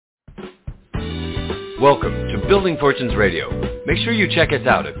Welcome to Building Fortunes Radio. Make sure you check us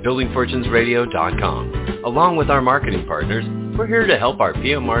out at buildingfortunesradio.com. Along with our marketing partners, we're here to help our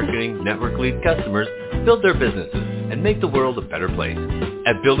PM Marketing Network Lead customers build their businesses and make the world a better place.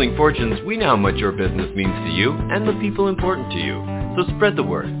 At Building Fortunes, we know how much your business means to you and the people important to you. So spread the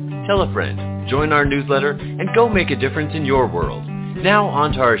word, tell a friend, join our newsletter, and go make a difference in your world. Now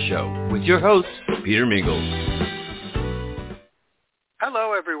on to our show with your host, Peter Mingils.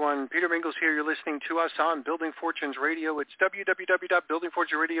 Hello, everyone. Peter Mingils here. You're listening to us on Building Fortunes Radio. It's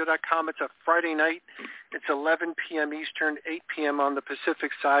www.buildingfortunesradio.com. It's a Friday night. It's 11 p.m. Eastern, 8 p.m. on the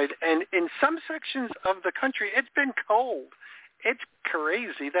Pacific side. And in some sections of the country, it's been cold. It's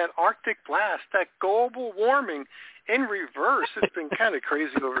crazy. That Arctic blast, that global warming in reverse. It's been kind of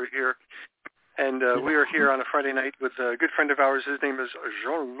crazy over here. And we are here on a Friday night with a good friend of ours. His name is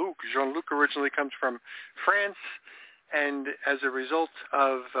Jean-Luc. Jean-Luc originally comes from France. And as a result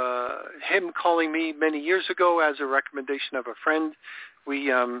of him calling me many years ago as a recommendation of a friend, we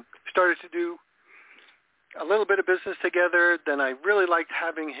started to do a little bit of business together. Then I really liked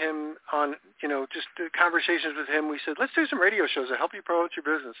having him on, just conversations with him. We said, let's do some radio shows to help you promote your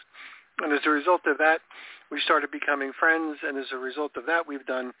business. And as a result of that, we started becoming friends. And as a result of that, we've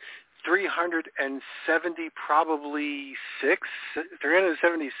done 370, probably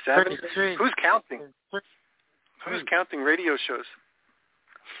 377. Who's counting? Who's counting radio shows?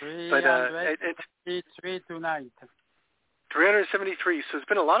 But it's 3 tonight. 373. So it's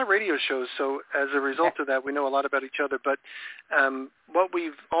been a lot of radio shows. So as a result of that, we know a lot about each other. But what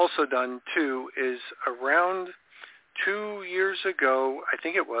we've also done, too, is around 2 years ago, I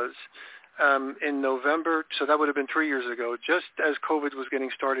think it was, in November, so that would have been 3 years ago, just as COVID was getting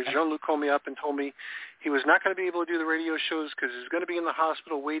started, Jean-Luc called me up and told me he was not going to be able to do the radio shows because he was going to be in the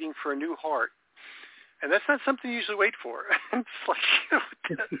hospital waiting for a new heart. And that's not something you usually wait for. It's like,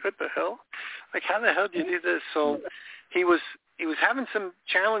 what the hell? Like, how the hell do you do this? So he was having some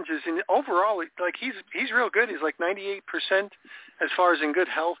challenges, and overall, like he's real good. He's like 98% as far as in good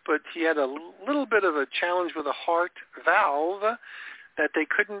health, but he had a little bit of a challenge with a heart valve that they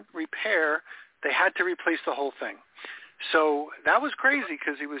couldn't repair. They had to replace the whole thing. So that was crazy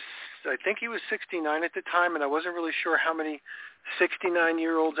because I think he was 69 at the time, and I wasn't really sure how many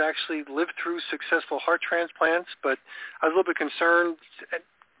 69-year-olds actually lived through successful heart transplants, but I was a little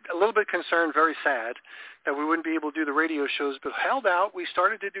bit concerned, very sad, that we wouldn't be able to do the radio shows, but held out. We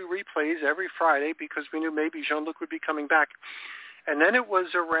started to do replays every Friday because we knew maybe Jean-Luc would be coming back. And then it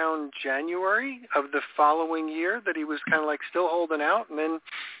was around January of the following year that he was kind of like still holding out, and then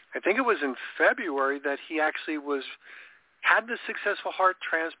I think it was in February that he actually had the successful heart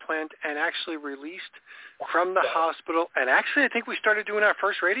transplant and actually released from the hospital. And actually, I think we started doing our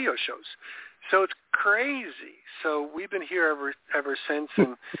first radio shows. So it's crazy. So we've been here ever since.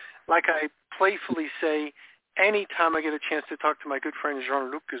 And like I playfully say, anytime I get a chance to talk to my good friend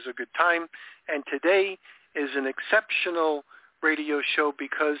Jean-Luc is a good time. And today is an exceptional radio show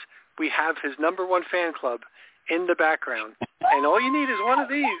because we have his number one fan club in the background. And all you need is one of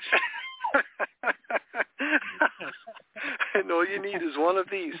these. And all you need is one of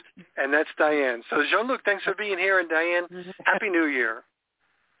these, and that's Diane. So, Jean-Luc, thanks for being here, and Diane, Happy New Year.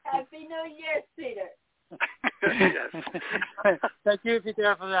 Happy New Year, Peter. Yes. Thank you,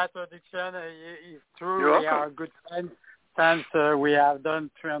 Peter, for that introduction. It's true. You're welcome. We are good friends since we have done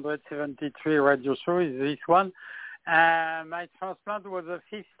 373 radio shows, this one. My transplant was the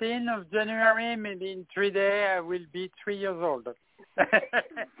 15th of January. Maybe in 3 days I will be 3 years old.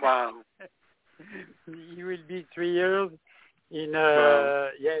 Wow. He will be 3 years in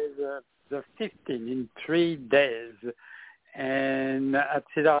the 15th in 3 days. And at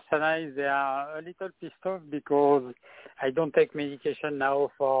Cedars-Sinai they are a little pissed off because I don't take medication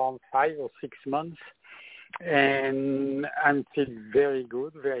now for 5 or 6 months. And I'm still very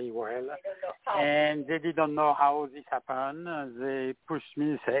good, very well. And they didn't know how this happened. They pushed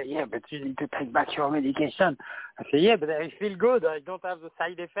me and say, yeah, but you need to take back your medication. I say, yeah, but I feel good. I don't have the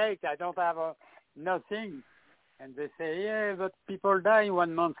side effect. I don't have nothing. And they say, yeah, but people die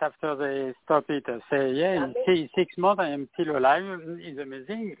 1 month after they stop it. I say, yeah, in 6 months I am still alive. It's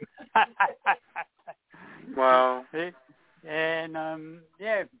amazing. Wow. And,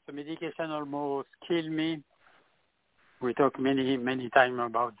 the medication almost killed me. We talked many times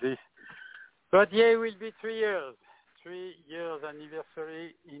about this. But, it will be 3 years. 3 years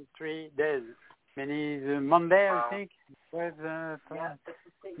anniversary in 3 days. Monday, wow. I think. The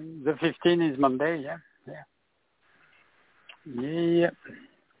 15th is Monday, yeah.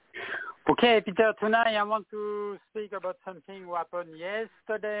 Okay, Peter, tonight I want to speak about something that happened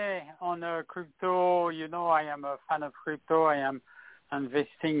yesterday on crypto. You know, I am a fan of crypto. I am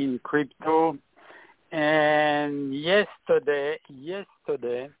investing in crypto. And yesterday,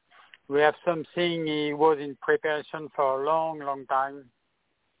 we have something he was in preparation for a long, long time.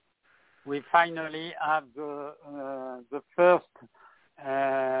 We finally have the first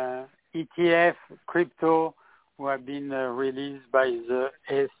ETF crypto who have been released by the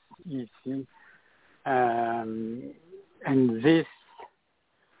SEC. And this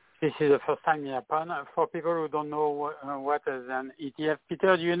is the first time it happened. For people who don't know what is an ETF,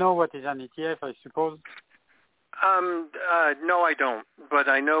 Peter, do you know what is an ETF, I suppose? No, I don't. But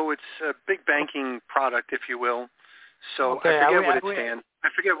I know it's a big banking product, if you will. So okay, I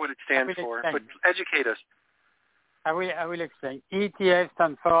forget what it stands for. Explain. But educate us. I will explain. ETF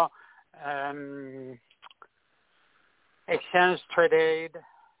stands for Exchange Trade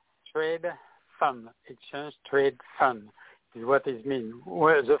Fund. Exchange Trade Fund is what it means.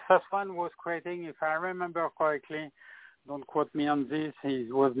 Well, the first one was creating, if I remember correctly, don't quote me on this,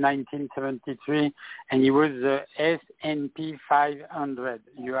 it was 1973, and it was the S&P 500.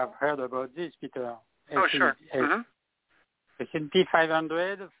 You have heard about this, Peter? Oh, sure. Mm-hmm. S&P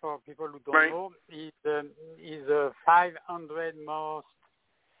 500, for people who don't know, is the 500 most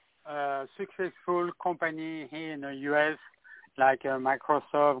successful company here in the U.S., like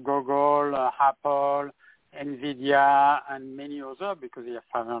Microsoft, Google, Apple, NVIDIA, and many others, because they have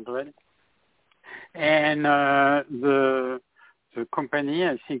 500. And the company,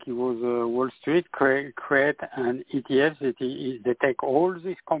 I think it was Wall Street, create an ETF that they take all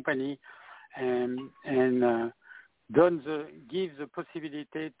this company and give the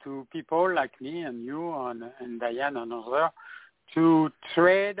possibility to people like me and you and Diane and others to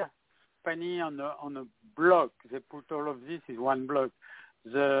trade company on a block. They put all of this in one block.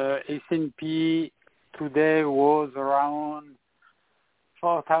 The S&P today was around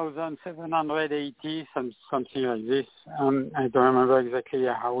 4,780, something like this. I don't remember exactly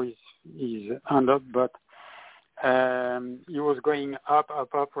how it ended, but it was going up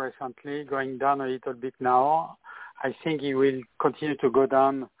recently, going down a little bit now. I think it will continue to go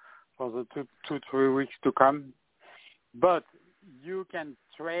down for the 2-3 weeks to come. But you can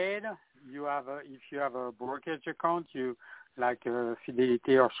trade. If you have a brokerage account, you like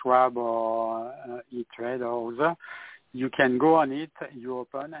Fidelity or Schwab or E-Trade or other, you can go on it. You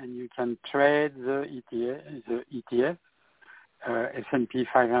open and you can trade the ETF, S&P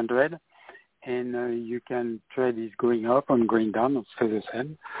 500, and you can trade it going up and going down. It's the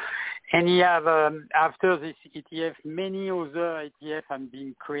same. And you have after this ETF, many other ETFs have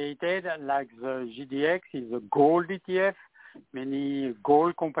been created, like the GDX is a gold ETF. Many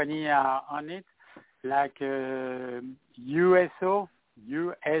gold companies are on it, like USO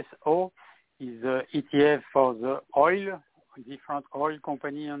is the ETF for the oil, different oil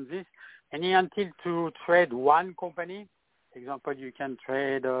company on this. And until to trade one company, for example, you can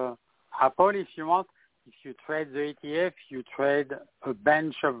trade Apple if you want. If you trade the ETF, you trade a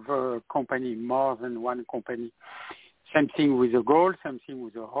bunch of company, more than one company. Same thing with the gold, same thing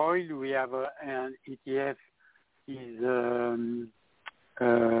with the oil. We have an ETF is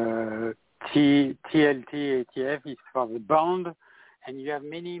TLT ETF is for the bond, and you have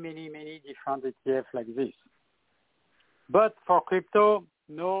many different ETFs like this. But for crypto,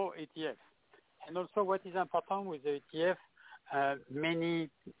 no ETF. And also what is important with the ETF, many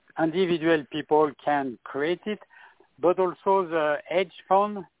individual people can create it, but also the hedge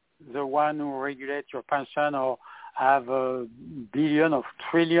fund, the one who regulates your pension or have a billion or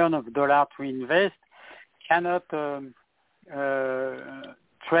trillion of dollars to invest, cannot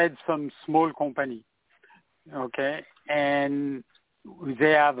trade some small company, okay? And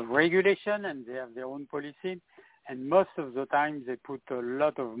they have regulation and they have their own policy, and most of the time they put a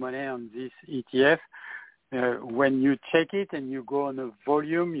lot of money on this ETF. When you check it and you go on a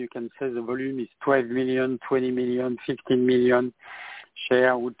volume, you can say the volume is 12 million, 20 million, 15 million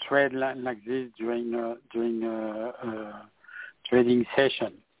share would trade like this during trading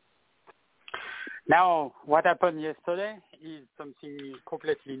session. Now, what happened yesterday is something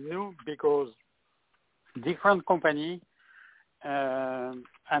completely new because different company,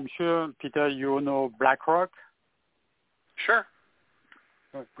 I'm sure, Peter, you know BlackRock. Sure.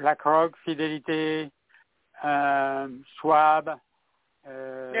 BlackRock, Fidelity, Schwab.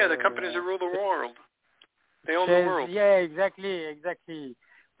 The companies that rule the world. They own the world. Yeah, exactly.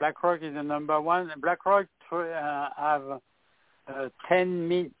 BlackRock is the number one. BlackRock have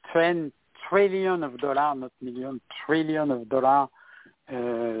 10 trillion of dollars, not million, trillion of dollars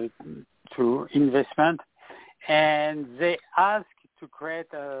to investment, and they asked to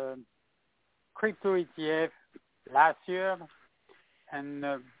create a crypto ETF last year. And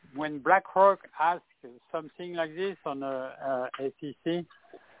when BlackRock asked something like this on SEC,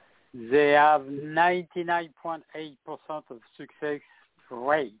 they have 99.8% of success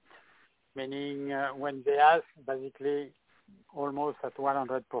rate, meaning when they ask, basically almost at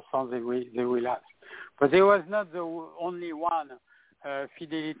 100% they will ask. But there was not the only one.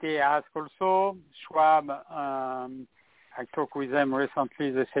 Fidelity asked also. Schwab, I talked with them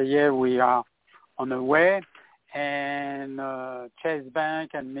recently. They say, yeah, we are on the way. And Chase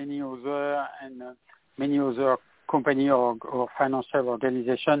Bank and many other company or financial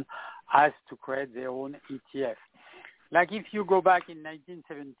organization asked to create their own ETF. Like if you go back in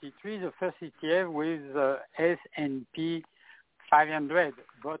 1973, the first ETF was S&P 500,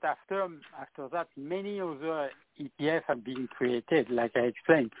 but after that, many other ETF have been created, like I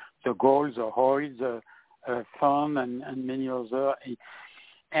explained, the gold, the oil, the fund, and many other.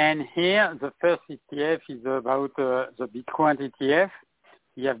 And here, the first ETF is about the Bitcoin ETF.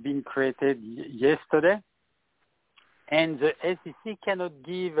 It has been created yesterday. And the SEC cannot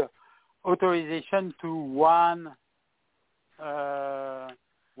give authorization to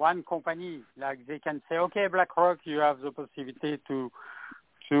one company. Like they can say, okay, BlackRock, you have the possibility to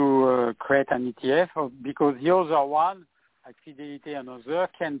create an ETF, because the other one, like Fidelity and other,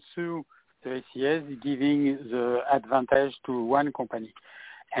 can sue the SEC, giving the advantage to one company.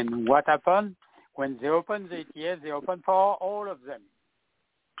 And what happened? When they open the ETF, they open for all of them.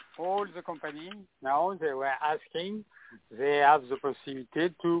 All the companies, now they were asking, they have the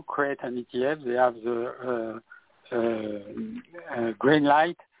possibility to create an ETF. They have the green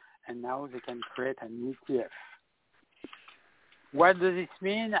light, and now they can create an ETF. What does this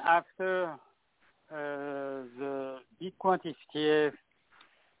mean after the Bitcoin ETF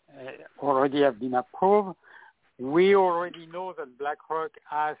already have been approved? We already know that BlackRock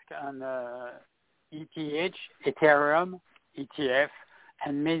asked an ETH, Ethereum ETF,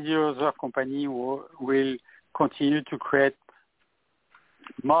 and many other companies will continue to create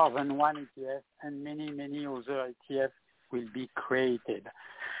more than one ETF, and many other ETFs will be created.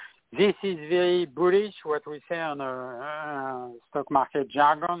 This is very bullish, what we say on our stock market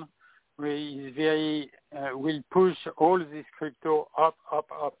jargon. Will push all this crypto up.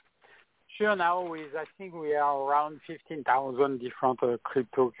 Sure, now I think we are around 15,000 different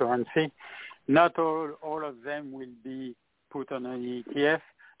cryptocurrency. Not all of them will be put on an ETF.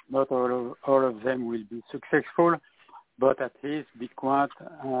 Not all of them will be successful, but at least Bitcoin,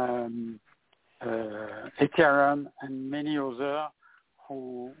 Ethereum, and many others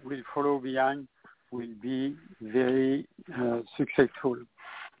who will follow behind will be very successful.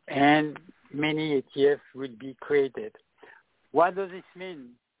 And many ETFs will be created. What does this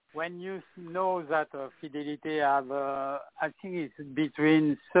mean? When you know that Fidelity have, I think it's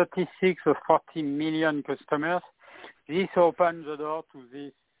between 36 or 40 million customers, this opens the door to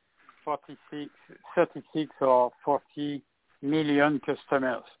this 36 or 40 million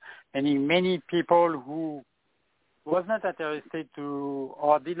customers. Meaning many people who was not interested to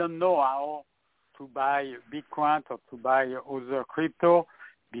or didn't know how to buy Bitcoin or to buy other crypto,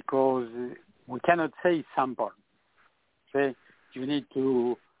 because we cannot say sample. Okay? You need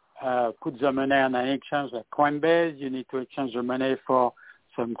to put the money on an exchange like Coinbase. You need to exchange the money for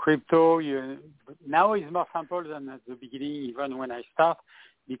some crypto. Now it's more simple than at the beginning, even when I start,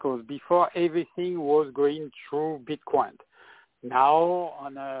 because before everything was going through Bitcoin. Now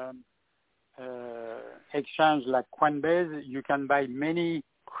on a exchange like Coinbase, you can buy many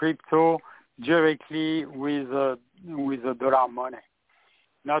crypto directly with the dollar money.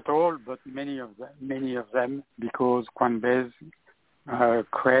 Not all, but many of them, because Coinbase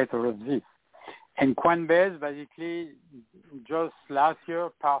create all of this. And Coinbase basically just last year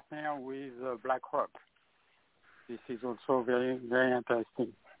partnered with BlackRock. This is also very, very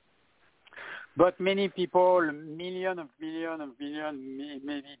interesting. But many people, million,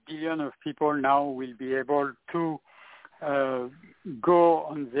 maybe billion of people now will be able to go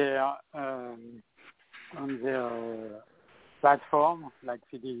on their platform like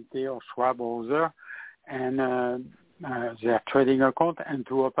Fidelity or Schwab or other, and their trading account, and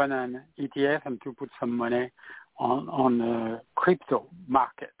to open an ETF and to put some money on the crypto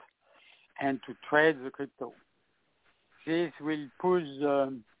market and to trade the crypto. This will push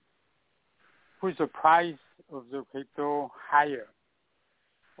the price of the crypto higher.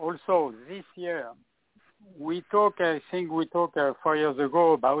 Also, this year, I think we talked 4 years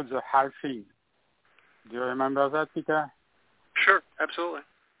ago about the halving. Do you remember that, Peter? Sure, absolutely.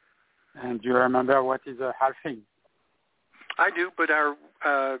 And do you remember what is a halving? I do, but our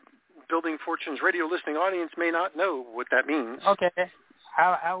Building Fortunes radio listening audience may not know what that means. Okay,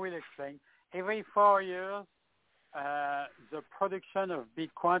 I will explain. Every 4 years, the production of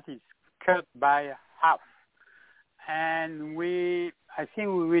Bitcoin is cut by half. and I think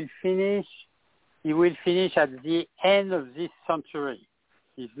he will finish at the end of this century.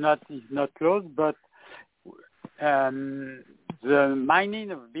 It's not close, but the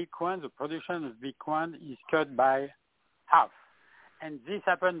mining of Bitcoin, the production of Bitcoin is cut by half. And this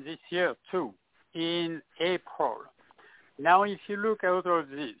happened this year too, in April. Now, if you look at all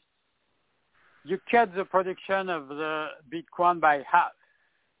this, you cut the production of the Bitcoin by half.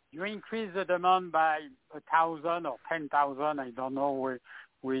 You increase the demand by 1,000 or 10,000, I don't know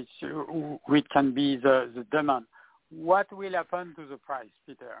which can be the demand. What will happen to the price,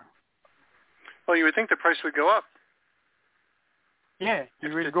 Peter? Well, you would think the price would go up. Yeah,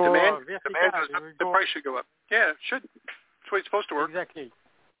 it will go up. Demand goes up, the price should go up. Yeah, it should. That's the way it's supposed to work. Exactly.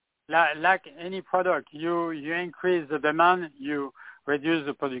 Like any product, you increase the demand, you reduce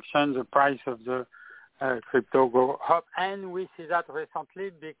the production, the price of the crypto go up. And we see that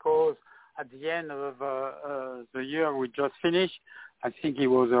recently because at the end of the year we just finished, I think it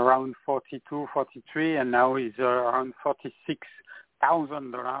was around 42, 43, and now it's around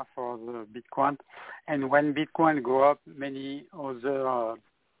 $46,000 for the Bitcoin. And when Bitcoin go up, many other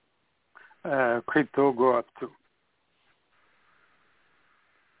crypto go up too.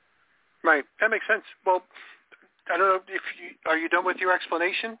 Right, that makes sense. Well, I don't know are you done with your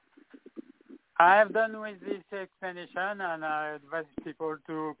explanation? I have done with this explanation, and I advise people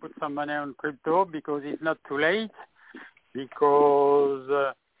to put some money on crypto because it's not too late. Because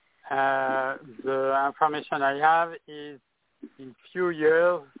the information I have is in few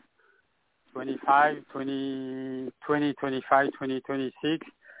years, 2026,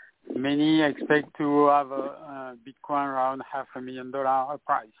 many expect to have a Bitcoin around $500,000 a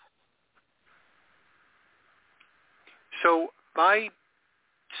price. So my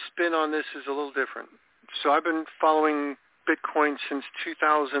spin on this is a little different. So I've been following Bitcoin since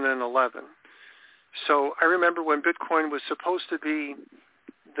 2011. So I remember when Bitcoin was supposed to be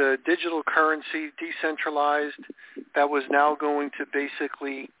the digital currency, decentralized, that was now going to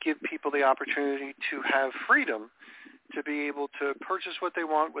basically give people the opportunity to have freedom to be able to purchase what they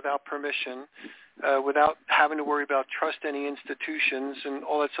want without permission, without having to worry about trust any institutions and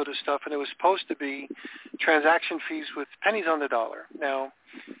all that sort of stuff. And it was supposed to be transaction fees with pennies on the dollar. Now,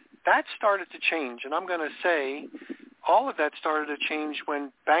 that started to change, and I'm going to say all of that started to change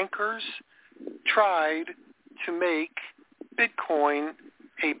when bankers tried to make Bitcoin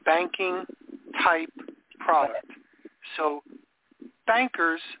a banking-type product. So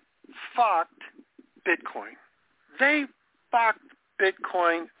bankers fucked Bitcoin. They fucked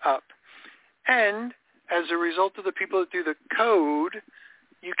Bitcoin up. And as a result of the people that do the code,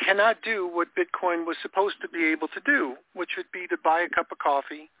 you cannot do what Bitcoin was supposed to be able to do, which would be to buy a cup of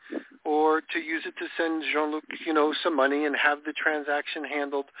coffee or to use it to send Jean-Luc, some money and have the transaction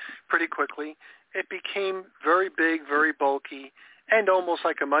handled pretty quickly. It became very big, very bulky, and almost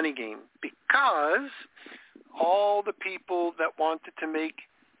like a money game because all the people that wanted to make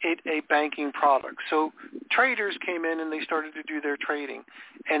it a banking product. So traders came in and they started to do their trading.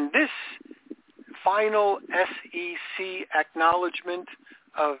 And this final SEC acknowledgement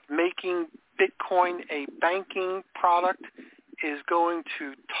of making Bitcoin a banking product is going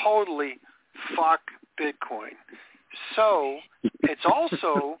to totally fuck Bitcoin. So it's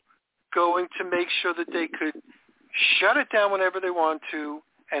also going to make sure that they could shut it down whenever they want to,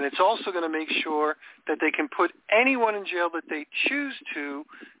 and it's also going to make sure that they can put anyone in jail that they choose to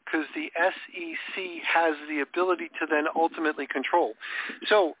because the SEC has the ability to then ultimately control.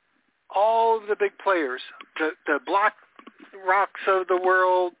 So all of the big players, the BlackRocks of the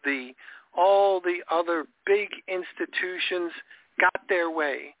world, all the other big institutions got their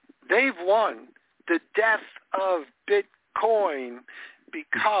way. They've won the death of Bitcoin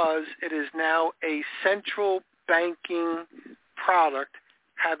because it is now a central banking product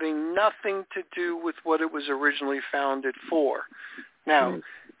having nothing to do with what it was originally founded for. Now,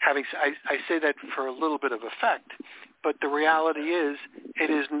 I say that for a little bit of effect, but the reality is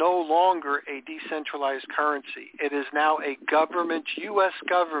it is no longer a decentralized currency. It is now a government, U.S.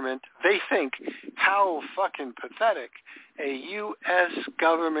 government, they think, how fucking pathetic, a U.S.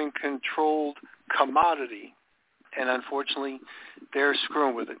 government-controlled commodity. And unfortunately, they're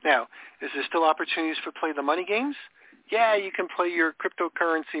screwing with it. Now, is there still opportunities for play the money games? Yeah, you can play your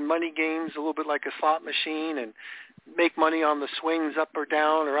cryptocurrency money games a little bit like a slot machine and make money on the swings up or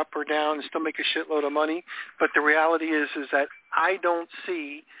down and still make a shitload of money. But the reality is that I don't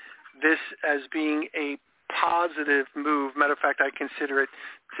see this as being a positive move. Matter of fact, I consider it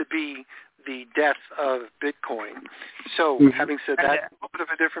to be the death of Bitcoin. So having said that, a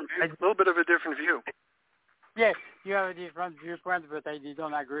little bit of a different view. Yes, you have a different viewpoint, but I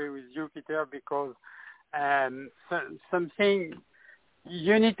didn't agree with you, Peter, because something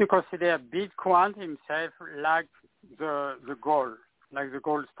you need to consider Bitcoin himself like the gold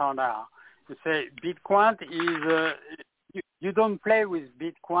standard. You say Bitcoin is you don't play with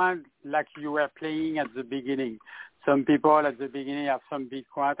Bitcoin like you were playing at the beginning. Some people at the beginning have some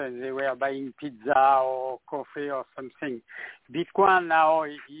Bitcoin and they were buying pizza or coffee or something. Bitcoin now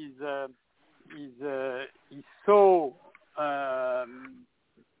is so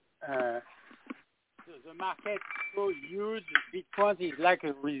the market is so huge. Bitcoin is like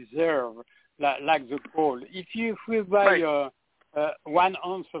a reserve, like the gold. If we buy 1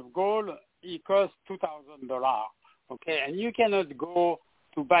 ounce of gold, it costs $2,000. Okay, and you cannot go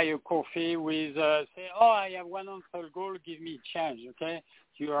to buy a coffee with say, I have 1 ounce of gold, give me change. Okay,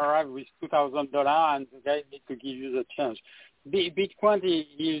 you arrive with $2,000 and the guy needs to give you the change. Bitcoin,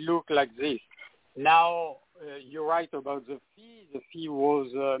 he look like this. Now you're right about the fee. The fee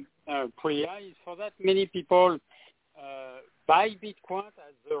was pretty high, so that many people buy Bitcoin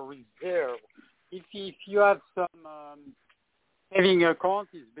as a reserve. If you have some saving account,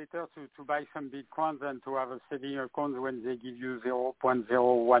 it's better to buy some Bitcoin than to have a saving account when they give you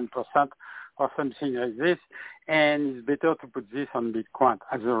 0.01% or something like this. And it's better to put this on Bitcoin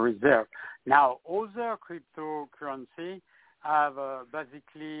as a reserve. Now, other cryptocurrency have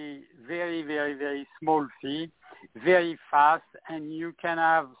basically very, very, very small fee, very fast, and you can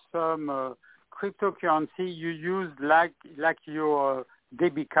have some cryptocurrency you use like your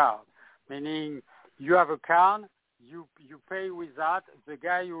debit card, meaning you have a card, you pay with that. The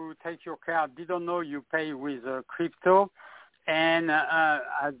guy who takes your card didn't know you pay with crypto, and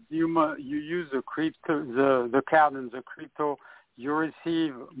as you use the crypto, the card and the crypto, you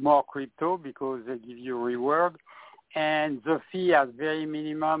receive more crypto because they give you reward, and the fee is very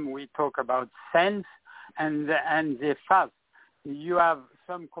minimum. We talk about cents, and they're fast. You have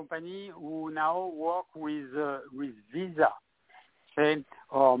some company who now work with Visa, say,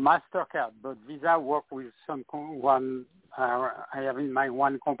 or MasterCard, but Visa work with one. I have in mind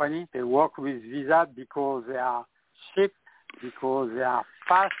one company. They work with Visa because they are cheap, because they are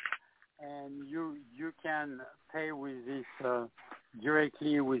fast, and you can pay with this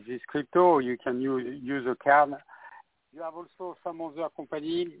directly with this crypto. You can use a card. You have also some other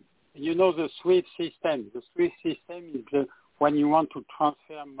company. You know the SWIFT system. The SWIFT system is when you want to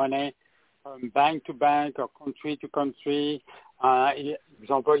transfer money from bank to bank or country to country.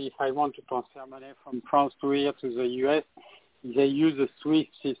 Example, if I want to transfer money from France to here to the US, they use the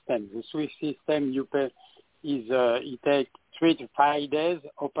SWIFT system. The SWIFT system you pay it takes 3 to 5 days,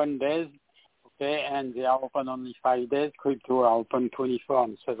 open days, okay, and they are open only 5 days. Crypto are open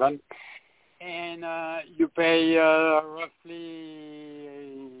 24/7, and you pay roughly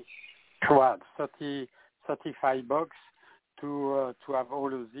 $35 to have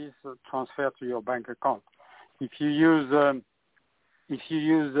all of this transferred to your bank account. If you use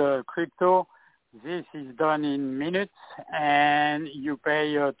crypto, this is done in minutes, and you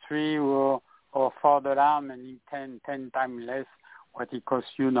pay $3 or $4, meaning 10 times less what it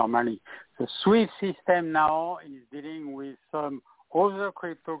costs you normally. The SWIFT system now is dealing with some other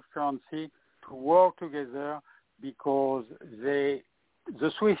cryptocurrency to work together because the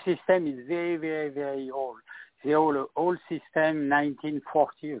SWIFT system is very, very, very old. The old system,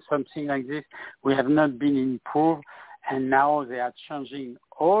 1940 or something like this, we have not been improved, and now they are changing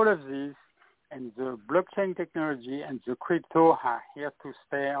all of this, and the blockchain technology and the crypto are here to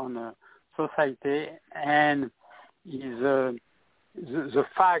stay on a society, and is the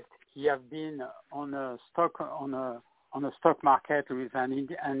fact he have been on a stock market with an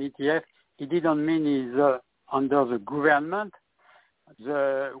ETF, it didn't mean he's under the government.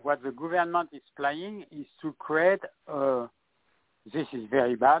 What the government is playing is to create, this is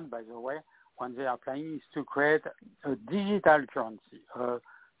very bad, by the way, when they are playing is to create a digital currency, a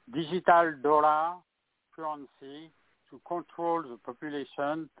digital dollar currency to control the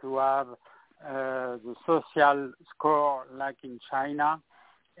population, to have the social score like in China,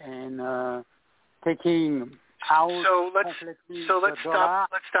 and taking out completely the dollar.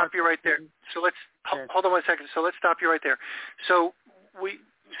 Let's stop you right there. So hold on 1 second. So let's stop you right there. So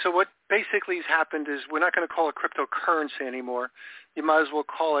what basically has happened is we're not going to call it cryptocurrency anymore. You might as well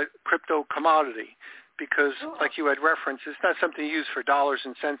call it crypto commodity, because like you had referenced, it's not something you use for dollars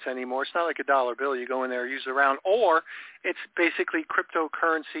and cents anymore. It's not like a dollar bill you go in there and use around, or it's basically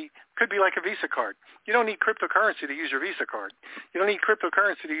cryptocurrency. Could be like a Visa card. You don't need cryptocurrency to use your Visa card. You don't need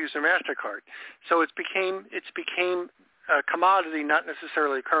cryptocurrency to use your MasterCard. So it became a commodity, not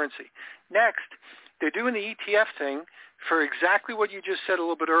necessarily a currency. Next, they're doing the ETF thing for exactly what you just said a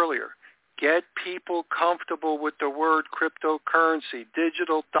little bit earlier, Get people comfortable with the word cryptocurrency,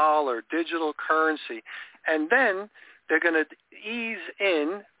 digital dollar, digital currency. And then they're going to ease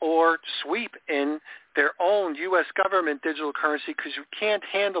in or sweep in their own U.S. government digital currency, because you can't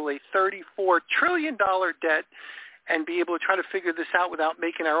handle a $34 trillion debt and be able to try to figure this out without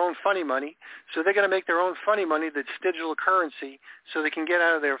making our own funny money. So they're going to make their own funny money that's digital currency so they can get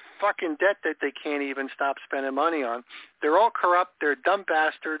out of their fucking debt that they can't even stop spending money on. They're all corrupt. They're dumb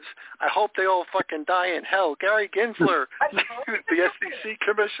bastards. I hope they all fucking die in hell. Gary Gensler, the SEC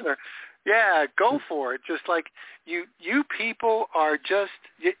commissioner. Yeah, go for it. Just like you people are just,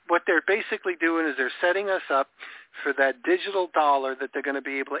 what they're basically doing is they're setting us up for that digital dollar that they're going to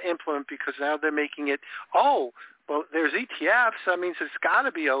be able to implement, because now they're making it, well, there's ETFs. That means it's got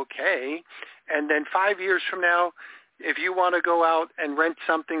to be okay. And then 5 years from now, if you want to go out and rent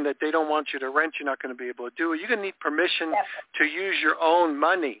something that they don't want you to rent, you're not going to be able to do it. You're going to need permission to use your own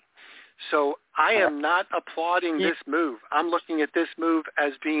money. So I am not applauding this move. I'm looking at this move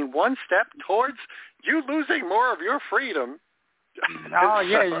as being one step towards you losing more of your freedom. Oh,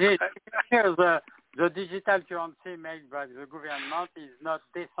 yeah. The digital currency made by the government is not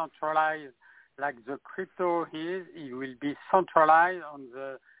decentralized like the crypto is. It will be centralized on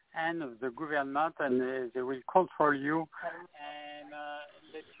the end of the government, and they will control you and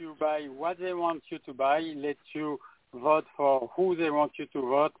let you buy what they want you to buy, let you vote for who they want you to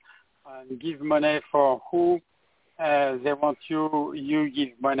vote, and give money for who they want you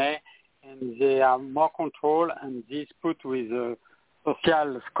give money, and they have more control, and this put with a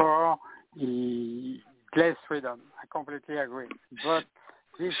social score is less freedom. I completely agree. But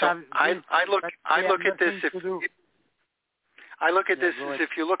this I look at this as if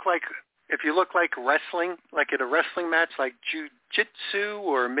you look like wrestling, like at a wrestling match, like jiu-jitsu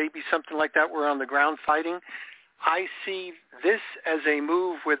or maybe something like that, where on the ground fighting. I see this as a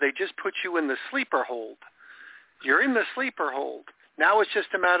move where they just put you in the sleeper hold. You're in the sleeper hold. Now it's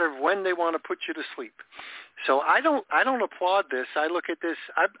just a matter of when they want to put you to sleep. So I don't applaud this. I look at this.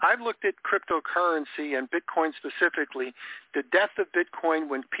 I've looked at cryptocurrency and Bitcoin specifically. The death of Bitcoin,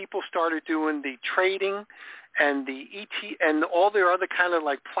 when people started doing the trading and the and all their other kind of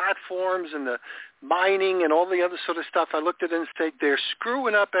like platforms and the mining and all the other sort of stuff, I looked at it and said, they're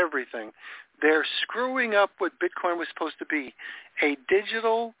screwing up everything. They're screwing up what Bitcoin was supposed to be, a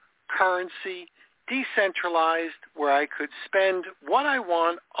digital currency, decentralized, where I could spend what I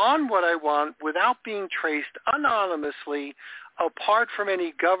want on what I want without being traced anonymously, apart from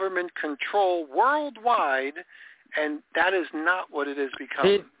any government control worldwide, and that is not what it has become.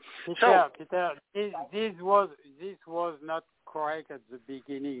 Peter, this was not correct at the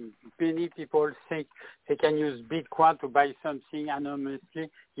beginning. Many people think they can use Bitcoin to buy something anonymously.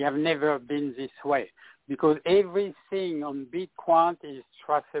 You have never been this way, because everything on Bitcoin is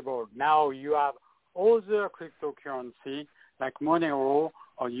traceable. Now you have other cryptocurrency like Monero,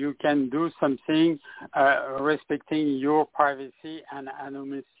 or you can do something respecting your privacy and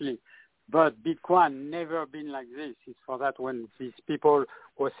anonymously. But Bitcoin never been like this. It's for that when these people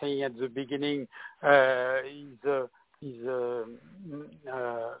were saying at the beginning is a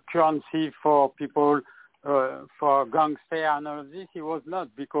currency for people, for gangster and all of this. It was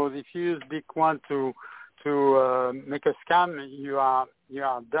not, because if you use Bitcoin to make a scam, you are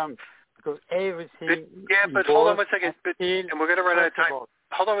dumb, because everything. Yeah, but hold on one second, and we're going to run out of time.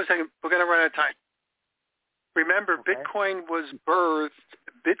 Hold on one second, we're going to run out of time. Remember, okay.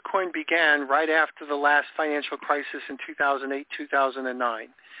 Bitcoin began right after the last financial crisis in 2008,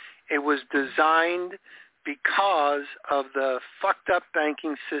 2009. It was designed because of the fucked up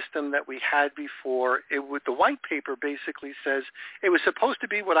banking system that we had before. The white paper basically says it was supposed to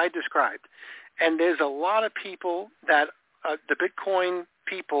be what I described. And there's a lot of people that, the Bitcoin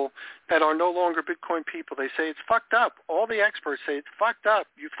people that are no longer Bitcoin people, they say it's fucked up. All the experts say it's fucked up.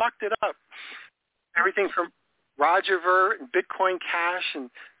 You fucked it up. Everything from Roger Ver and Bitcoin Cash and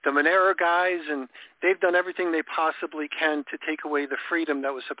the Monero guys, and they've done everything they possibly can to take away the freedom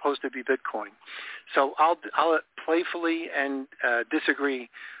that was supposed to be Bitcoin. So I'll playfully and disagree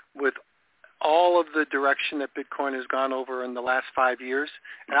with all of the direction that Bitcoin has gone over in the last 5 years.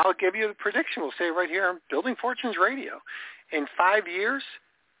 And I'll give you a prediction. We'll say it right here on Building Fortunes Radio. In 5 years,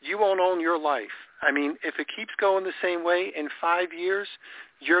 you won't own your life. I mean, if it keeps going the same way, in 5 years,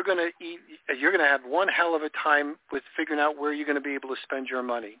 you're going to have one hell of a time with figuring out where you're going to be able to spend your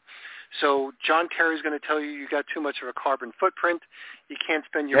money. So John Kerry's going to tell you got too much of a carbon footprint. You can't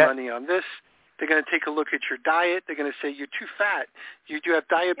spend your money on this. They're going to take a look at your diet. They're going to say you're too fat. You have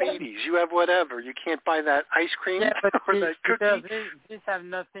diabetes. You have whatever. You can't buy that ice cream or that cookie. This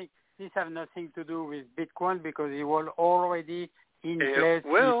have nothing to do with Bitcoin, because it was already in place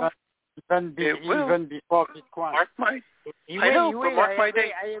even before Bitcoin. Mark my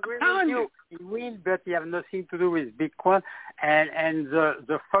day. I agree with you. It will, but it has nothing to do with Bitcoin. And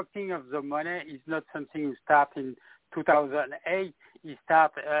the fucking of the money is not something you start in 2008. It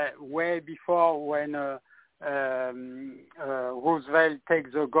started way before when Roosevelt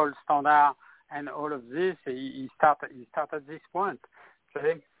takes the gold standard and all of this. He started at this point.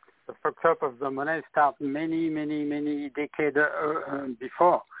 Okay? The fuck up of the money starts many decades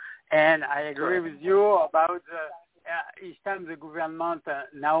before. And I agree with you about each time the government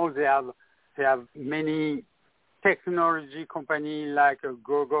now they have many technology companies like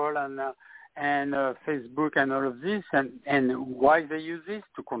Google and Facebook and all of this, and why they use this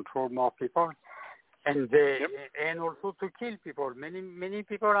to control more people, and and also to kill people. Many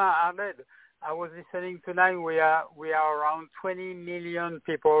people are dead. I was listening tonight. We are around 20 million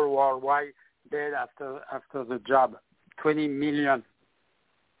people worldwide dead after the job. 20 million.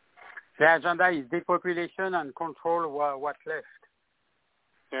 The agenda is depopulation and control what's left.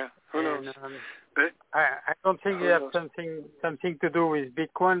 Yeah, who knows? I don't think it has something to do with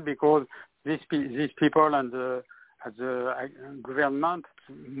Bitcoin, because these people and the government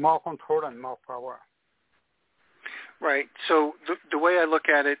more control and more power. Right. So the way I look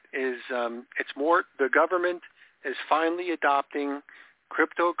at it is it's more the government is finally adopting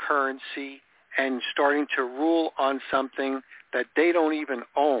cryptocurrency and starting to rule on something that they don't even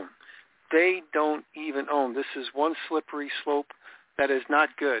own. They don't even own. This is one slippery slope that is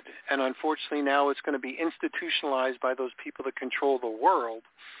not good. And unfortunately now it's going to be institutionalized by those people that control the world.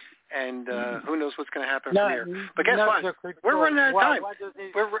 And who knows what's going to happen from here. But guess what? We're running out of time.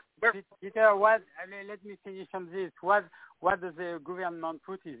 Peter, let me finish on this. What does the government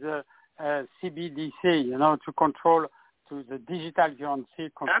put is a CBDC, to control to the digital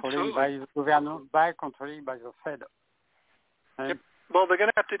currency controlled by the government, controlled by the Fed. Yep. Well, they're going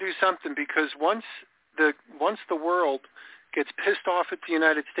to have to do something, because once the world gets pissed off at the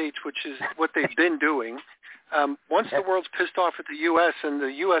United States, which is what they've been doing, once the world's pissed off at the U.S. and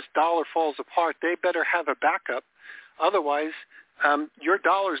the U.S. dollar falls apart, they better have a backup. Otherwise, your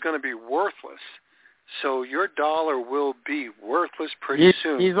dollar is going to be worthless. So your dollar will be worthless pretty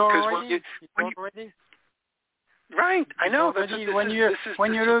soon. He's already. Right, I know. When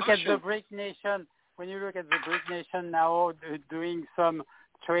you look at the BRIC nation. When you look at the BRIC nation now doing some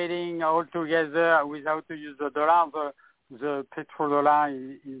trading all together without to use the dollar, the petrodollar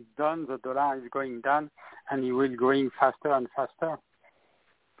is done, the dollar is going down, and it will going faster and faster.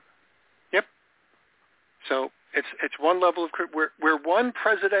 Yep. So it's one level of we're one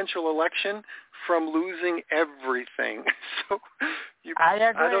presidential election from losing everything. So I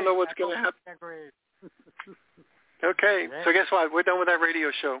agree. I don't know what's going to happen. I agree. Okay, so guess what? We're done with that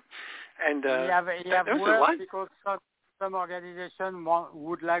radio show. And you have worse, because some organization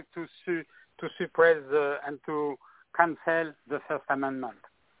would like to suppress and to cancel the First Amendment.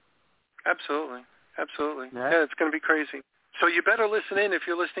 Absolutely. Yeah, it's going to be crazy. So you better listen in if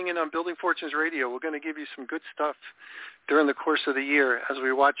you're listening in on Building Fortunes Radio. We're going to give you some good stuff during the course of the year as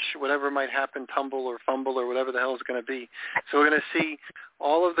we watch whatever might happen, tumble or fumble or whatever the hell it's going to be. So we're going to see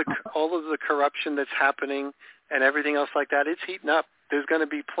all of the corruption that's happening and everything else like that. It's heating up. There's going to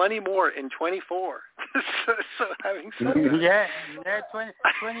be plenty more in 24. so having said that,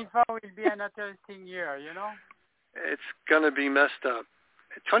 24 will be an interesting year, It's going to be messed up.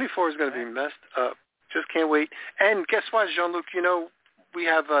 24 is going to be messed up. Just can't wait. And guess what, Jean-Luc? We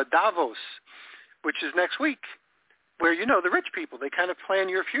have Davos, which is next week, where, the rich people, they kind of plan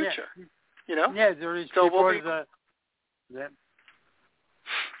your future, Yeah, the rich people.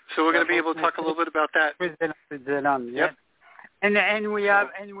 So we're going to be able to talk a little bit about that. Switzerland, yep. And we have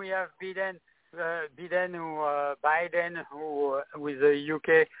Biden who with the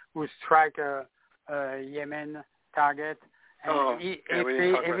UK who strike a Yemen target. And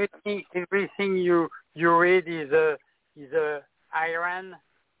everything you read is a Iran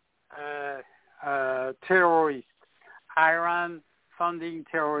terrorist, Iran funding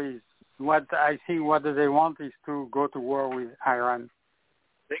terrorists. What do they want is to go to war with Iran.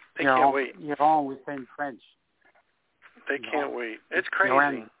 They can't wait. Iran, we say in French. They can't wait. It's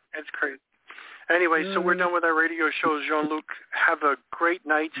crazy. It's crazy. Anyway, so we're done with our radio show, Jean-Luc. Have a great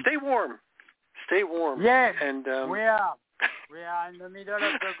night. Stay warm. Yes, and we are. We are in the middle of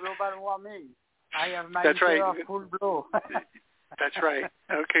the global warming. I have my full blow. That's right.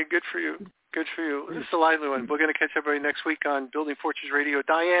 Okay, good for you. This is Elijah, and we're going to catch everybody next week on Building Fortunes Radio.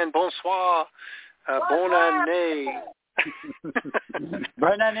 Diane, bonsoir. Bonne année.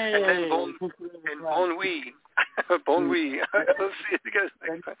 Bonne année. And bon nuit. Bon nuit. We'll see you guys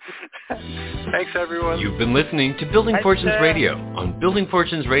next time. Thanks, everyone. You've been listening to Building Fortunes Radio on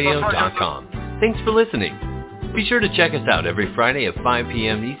buildingfortunesradio.com. Thanks for listening. Be sure to check us out every Friday at 5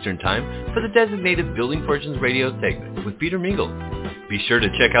 p.m. Eastern Time for the designated Building Fortunes Radio segment with Peter Mingils. Be sure to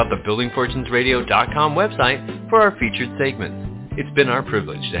check out the buildingfortunesradio.com website for our featured segments. It's been our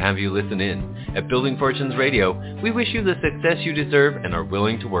privilege to have you listen in. At Building Fortunes Radio, we wish you the success you deserve and are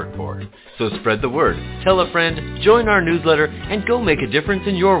willing to work for. So spread the word, tell a friend, join our newsletter, and go make a difference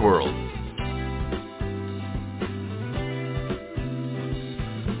in your world.